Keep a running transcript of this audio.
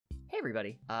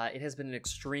everybody. It has been an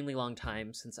extremely long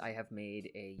time since I have made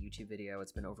a YouTube video.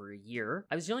 It's been over a year.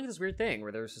 I was dealing with this weird thing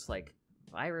where there was just like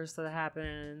virus that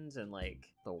happened and like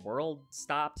the world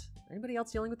stopped. Anybody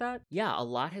else dealing with that? Yeah, a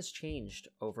lot has changed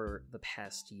over the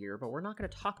past year, but we're not going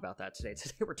to talk about that today.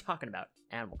 Today we're talking about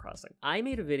Animal Crossing. I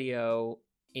made a video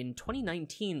in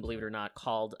 2019, believe it or not,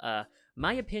 called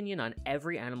my opinion on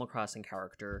every Animal Crossing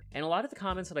character. And a lot of the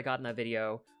comments that I got in that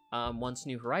video once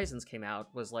New Horizons came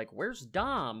out was like, where's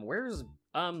Dom? Where's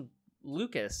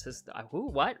Lucas? Who?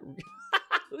 What?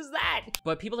 Who's that?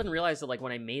 But people didn't realize that like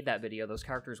when I made that video, those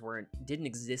characters didn't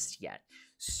exist yet.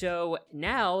 So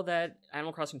now that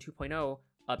Animal Crossing 2.0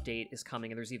 update is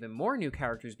coming and there's even more new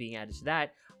characters being added to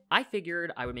that, I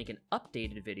figured I would make an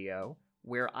updated video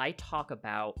where I talk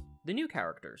about the new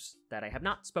characters that I have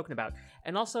not spoken about,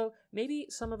 and also maybe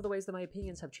some of the ways that my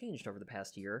opinions have changed over the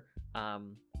past year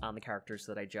on the characters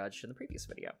that I judged in the previous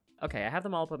video. Okay, I have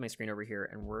them all up on my screen over here,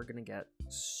 and we're gonna get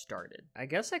started. I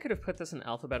guess I could have put this in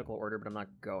alphabetical order, but I'm not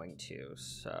going to,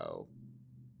 so...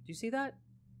 Do you see that?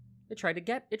 It tried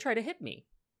to hit me.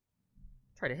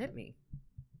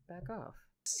 Back off.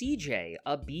 CJ,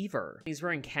 a beaver. He's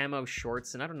wearing camo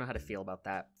shorts, and I don't know how to feel about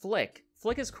that. Flick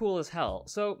is cool as hell.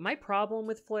 So my problem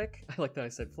with Flick, I like that I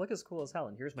said Flick is cool as hell,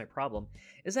 and here's my problem,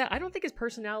 is that I don't think his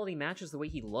personality matches the way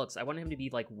he looks. I want him to be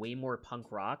like way more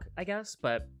punk rock, I guess,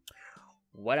 but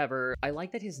whatever. I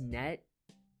like that his net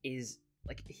is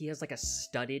like, he has like a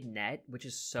studded net, which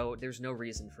is so, there's no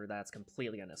reason for that. It's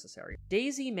completely unnecessary.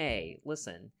 Daisy May,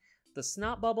 listen. The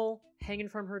snot bubble hanging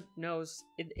from her nose,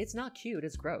 it's not cute,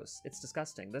 it's gross. It's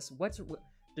disgusting. Does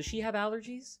she have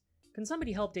allergies? Can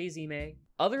somebody help Daisy May?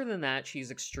 Other than that,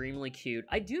 she's extremely cute.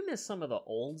 I do miss some of the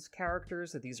old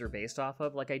characters that these are based off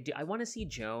of. Like, I want to see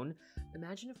Joan.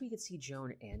 Imagine if we could see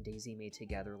Joan and Daisy May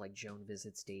together, like Joan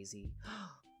visits Daisy.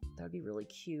 That would be really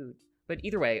cute. But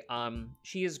either way,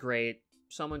 she is great.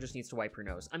 Someone just needs to wipe her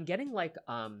nose. I'm getting like,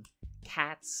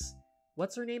 Cats.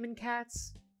 What's her name in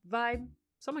Cats? Vibe?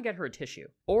 Someone get her a tissue.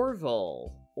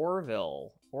 Orville.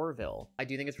 I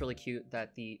do think it's really cute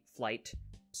that the flight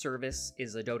service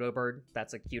is a dodo bird.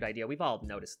 That's a cute idea. We've all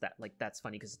noticed that. Like, that's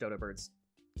funny because dodo birds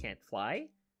can't fly.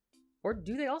 Or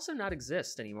do they also not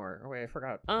exist anymore? Oh wait, I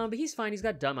forgot. But he's fine. He's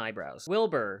got dumb eyebrows.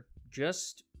 Wilbur.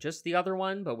 Just the other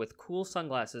one, but with cool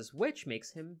sunglasses, which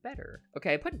makes him better.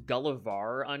 Okay, I put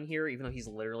Gullivarrr on here, even though he's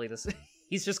literally this...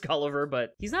 He's just Gullivarrr,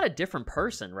 but he's not a different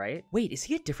person, right? Wait, is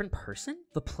he a different person?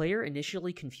 The player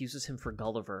initially confuses him for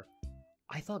Gullivarrr.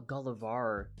 I thought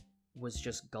Gullivarrr was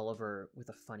just Gullivarrr with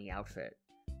a funny outfit.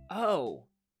 Oh,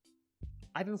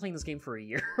 I've been playing this game for a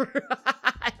year.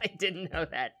 I didn't know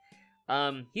that.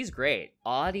 He's great.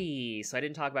 Audie. So I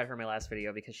didn't talk about her in my last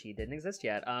video because she didn't exist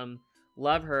yet.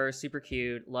 Love her, super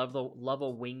cute. Love a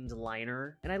winged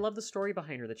liner. And I love the story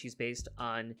behind her, that she's based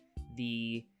on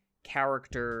the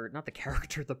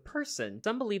the person.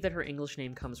 Some believe that her English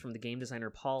name comes from the game designer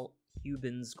Paul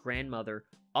Hubin's grandmother,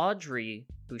 Audrey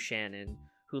Buchanan,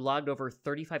 who logged over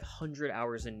 3,500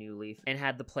 hours in New Leaf and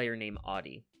had the player name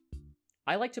Audie.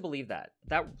 I like to believe that.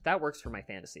 That works for my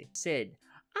fantasy. Sid.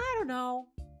 I don't know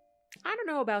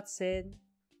about Sid.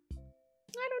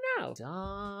 I don't know.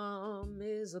 Dom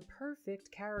is a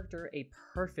perfect character in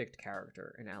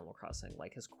Animal Crossing.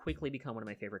 Like, has quickly become one of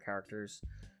my favorite characters.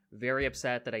 Very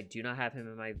upset that I do not have him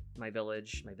in my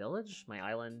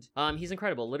island. He's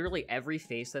incredible. Literally every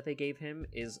face that they gave him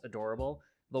is adorable.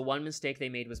 The one mistake they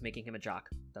made was making him a jock.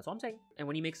 That's all I'm saying. And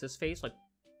when he makes this face, like,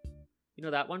 you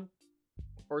know that one?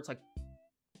 Or it's like,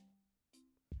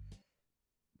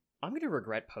 I'm gonna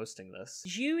regret posting this.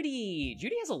 Judy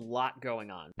has a lot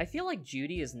going on. I feel like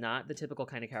Judy is not the typical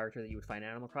kind of character that you would find in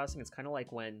Animal Crossing. It's kind of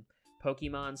like when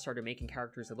Pokemon started making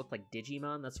characters that look like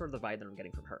Digimon. That's sort of the vibe that I'm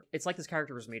getting from her. It's like this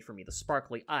character was made for me. The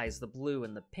sparkly eyes, the blue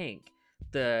and the pink,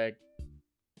 those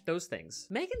things.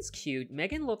 Megan's cute.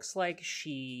 Megan looks like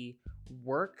she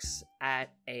works at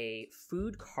a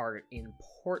food cart in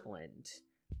Portland.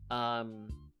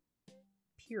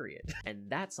 Period. And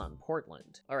that's on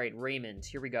Portland. All right, Raymond,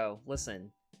 here we go.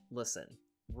 Listen.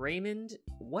 Raymond,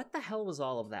 what the hell was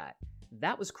all of that?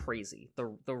 That was crazy.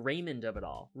 The Raymond of it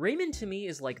all. Raymond to me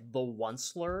is like the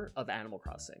Onceler of Animal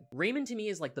Crossing. Raymond to me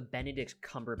is like the Benedict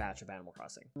Cumberbatch of Animal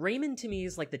Crossing. Raymond to me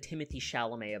is like the Timothée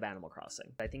Chalamet of Animal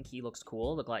Crossing. I think he looks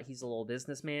cool. Look like he's a little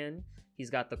businessman. He's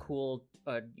got the cool,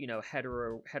 you know,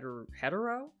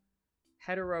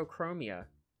 heterochromia.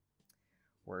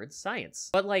 Word science.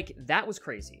 But like, that was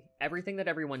crazy. Everything that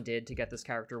everyone did to get this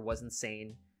character was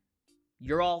insane.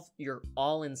 You're all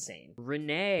insane.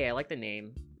 Reneigh, I like the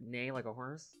name. Reneigh like a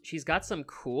horse. She's got some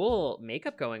cool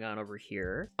makeup going on over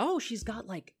here. Oh, she's got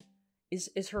like, is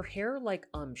her hair like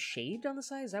shaved on the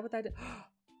side? Is that what that is?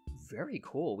 very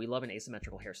cool. We love an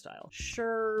asymmetrical hairstyle.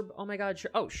 Sherb. Oh my god.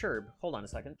 Oh, Sherb. Hold on a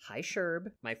second. Hi, Sherb.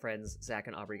 My friends Zach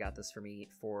and Aubrey got this for me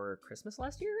for Christmas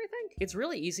last year, I think. It's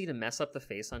really easy to mess up the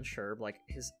face on Sherb. Like,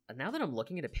 now that I'm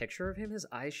looking at a picture of him, his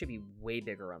eyes should be way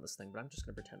bigger on this thing, but I'm just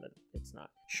gonna pretend that it's not.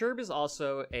 Sherb is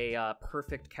also a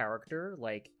perfect character,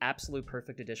 like, absolute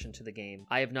perfect addition to the game.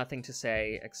 I have nothing to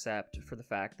say except for the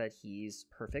fact that he's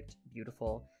perfect,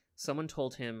 beautiful. Someone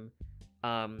told him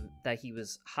that he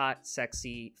was hot,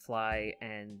 sexy, fly,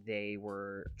 and they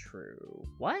were true.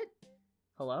 What?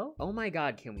 Hello? Oh my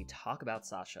god, can we talk about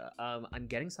Sasha? I'm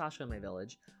getting Sasha in my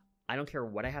village. I don't care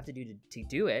what I have to do to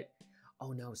do it.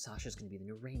 Oh no, Sasha's gonna be the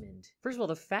new Raymond. First of all,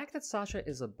 the fact that Sasha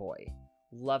is a boy.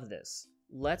 Love this.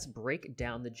 Let's break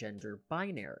down the gender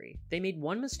binary. They made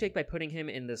one mistake by putting him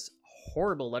in this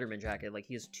horrible Letterman jacket. Like,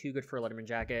 he is too good for a Letterman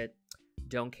jacket.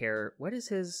 Don't care. What is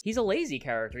his? He's a lazy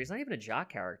character. He's not even a jock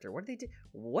character. What are they do?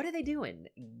 What are they doing?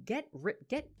 Get rid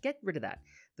of that.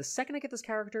 The second I get this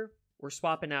character, we're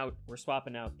swapping out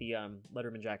the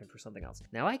Letterman jacket for something else.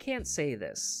 Now I can't say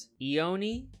this.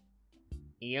 Ione.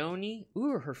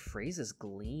 Ooh, her phrases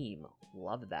gleam.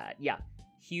 Love that. Yeah.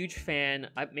 Huge fan.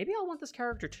 Maybe I'll want this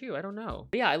character too. I don't know.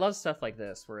 But yeah, I love stuff like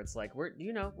this where it's like,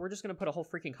 we're just gonna put a whole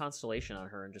freaking constellation on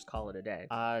her and just call it a day.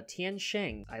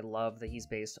 Tiansheng. I love that he's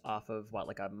based off of what,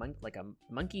 like a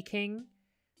monkey king.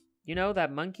 You know,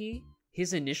 that monkey?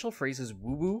 His initial phrase is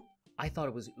woo woo. I thought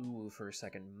it was ooh woo for a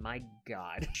second. My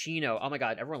god. Shino. Oh my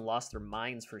god, everyone lost their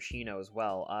minds for Shino as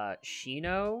well.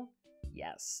 Shino?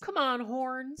 Yes. Come on,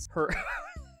 horns.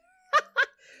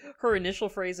 Her initial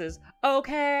phrase is,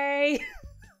 okay.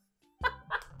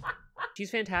 She's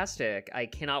fantastic. I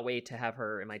cannot wait to have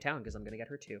her in my town because I'm gonna get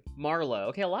her too. Marlo.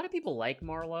 Okay, a lot of people like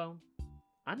Marlo.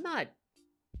 I'm not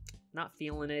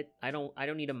feeling it. I don't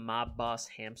need a mob boss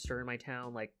hamster in my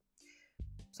town. Like,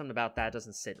 something about that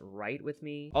doesn't sit right with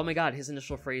me. Oh my god, his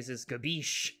initial phrase is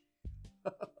gabish.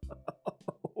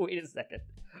 Wait a second.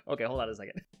 Okay, hold on a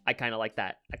second. I kind of like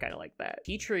that.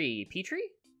 Petri.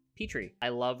 I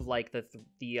love like the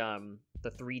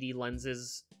 3D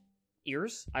lenses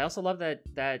ears. I also love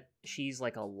that she's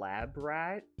like a lab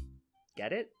rat.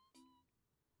 Get it?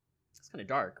 It's kind of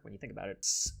dark when you think about it.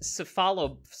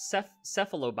 Cephalobot.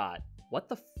 What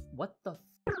the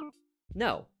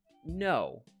No,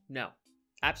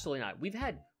 absolutely not.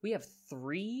 We have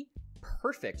 3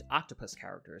 perfect octopus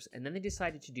characters, and then they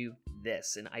decided to do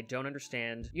this, and I don't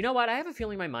understand. You know what? I have a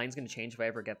feeling my mind's gonna change if I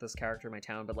ever get this character in my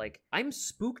town, but like, I'm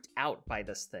spooked out by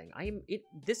this thing.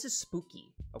 This is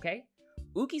spooky, okay?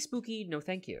 Ookie spooky, no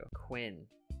thank you. Quinn.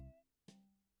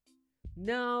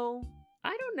 No,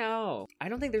 I don't know. I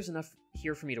don't think there's enough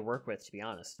here for me to work with, to be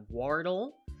honest.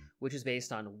 Wardell, which is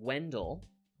based on Wendell.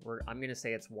 I'm gonna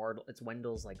say it's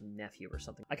Wendell's like nephew or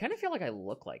something. I kind of feel like I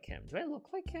look like him. Do I look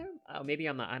like him? Oh, maybe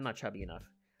I'm not chubby enough.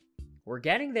 We're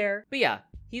getting there. But yeah,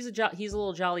 he's a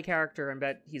little jolly character. I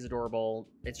bet he's adorable.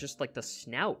 It's just like the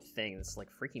snout thing that's like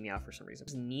freaking me out for some reason.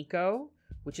 Niko,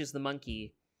 which is the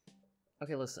monkey.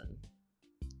 Okay, listen.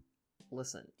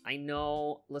 I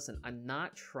know, I'm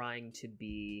not trying to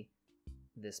be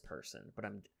this person, but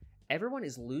everyone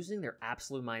is losing their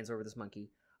absolute minds over this monkey.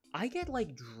 I get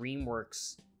like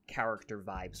DreamWorks character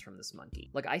vibes from this monkey.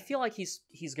 Like, I feel like he's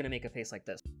gonna make a face like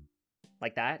this.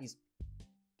 Like that.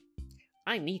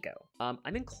 I'm Niko.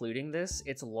 I'm including this.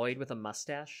 It's Lloyd with a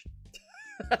mustache.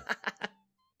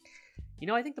 You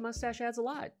know, I think the mustache adds a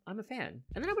lot. I'm a fan.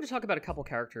 And then I want to talk about a couple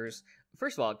characters.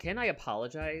 First of all, can I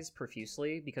apologize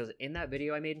profusely? Because in that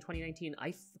video I made in 2019,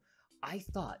 I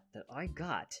thought that I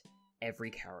got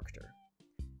every character.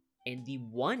 And the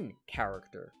one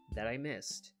character that I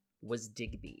missed was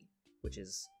Digby, which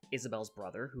is Isabel's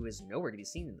brother, who is nowhere to be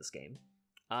seen in this game.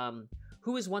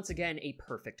 Who is once again a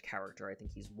perfect character. I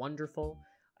think he's wonderful.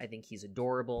 I think he's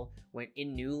adorable. When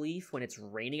in New Leaf, when it's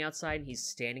raining outside and he's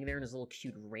standing there in his little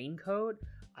cute raincoat,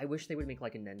 I wish they would make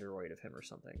like a Nendoroid of him or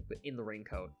something, but in the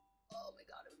raincoat. Oh my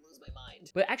god, I would lose my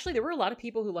mind. But actually, there were a lot of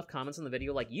people who left comments in the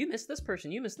video like, you missed this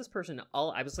person, you missed this person.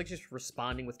 I was like just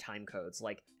responding with time codes,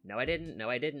 like, no I didn't, no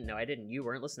I didn't, no I didn't, you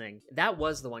weren't listening. That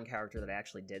was the one character that I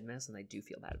actually did miss, and I do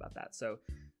feel bad about that. So,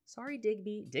 sorry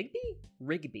Digby.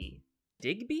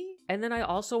 Digby? And then I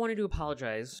also wanted to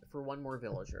apologize for one more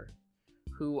villager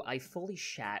who I fully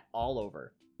shat all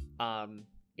over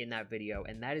in that video,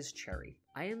 and that is Cherry.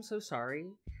 I am so sorry.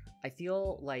 I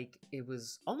feel like it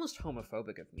was almost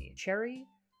homophobic of me. Cherry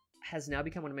has now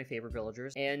become one of my favorite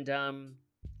villagers, and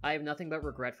I have nothing but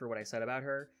regret for what I said about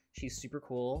her. She's super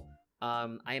cool.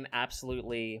 I am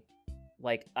absolutely,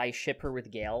 like, I ship her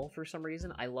with Gale for some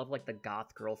reason. I love, like, the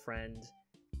goth girlfriend,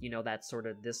 you know,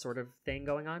 this sort of thing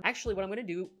going on. Actually, what I'm gonna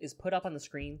do is put up on the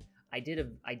screen, I did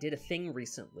a thing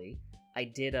recently I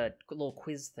did a little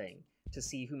quiz thing to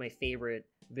see who my favorite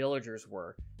villagers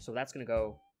were. So that's going to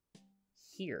go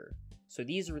here. So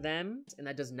these are them, and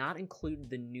that does not include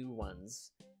the new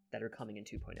ones that are coming in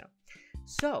 2.0.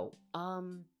 So,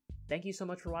 thank you so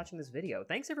much for watching this video.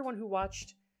 Thanks everyone who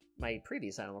watched my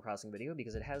previous Animal Crossing video,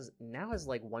 because it now has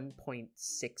like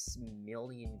 1.6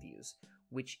 million views,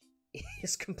 which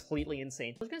is completely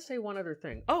insane. I was gonna say one other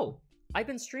thing. Oh, I've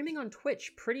been streaming on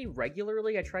Twitch pretty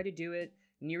regularly. I try to do it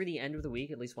near the end of the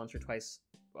week, at least once or twice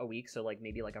a week, so like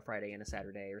maybe like a Friday and a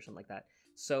Saturday or something like that.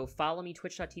 So follow me,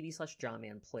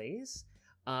 twitch.tv/JohnManPlays.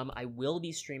 I will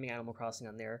be streaming Animal Crossing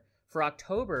on there. For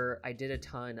October, I did a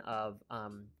ton of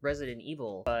Resident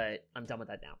Evil, but I'm done with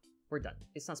that now. We're done.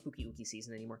 It's not spooky ooky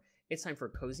season anymore. It's time for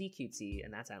cozy cutesy,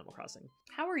 and that's Animal Crossing.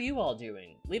 How are you all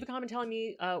doing? Leave a comment telling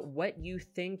me what you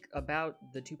think about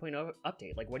the 2.0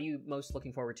 update. Like, what are you most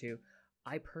looking forward to?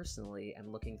 I personally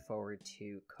am looking forward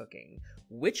to cooking,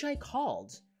 which I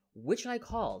called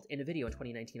in a video in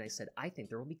 2019. I said, I think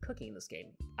there will be cooking in this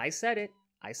game. I said it.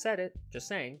 Just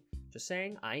saying,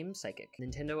 I'm psychic.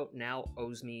 Nintendo now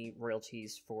owes me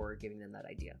royalties for giving them that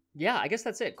idea. Yeah, I guess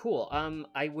that's it. Cool.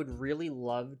 I would really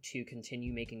love to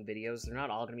continue making videos. They're not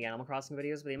all gonna be Animal Crossing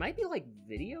videos, but they might be like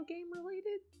video game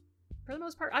related for the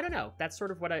most part. I don't know. That's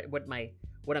sort of what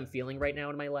I'm feeling right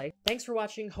now in my life. Thanks for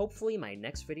watching. Hopefully my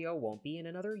next video won't be in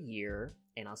another year,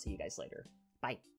 and I'll see you guys later. Bye.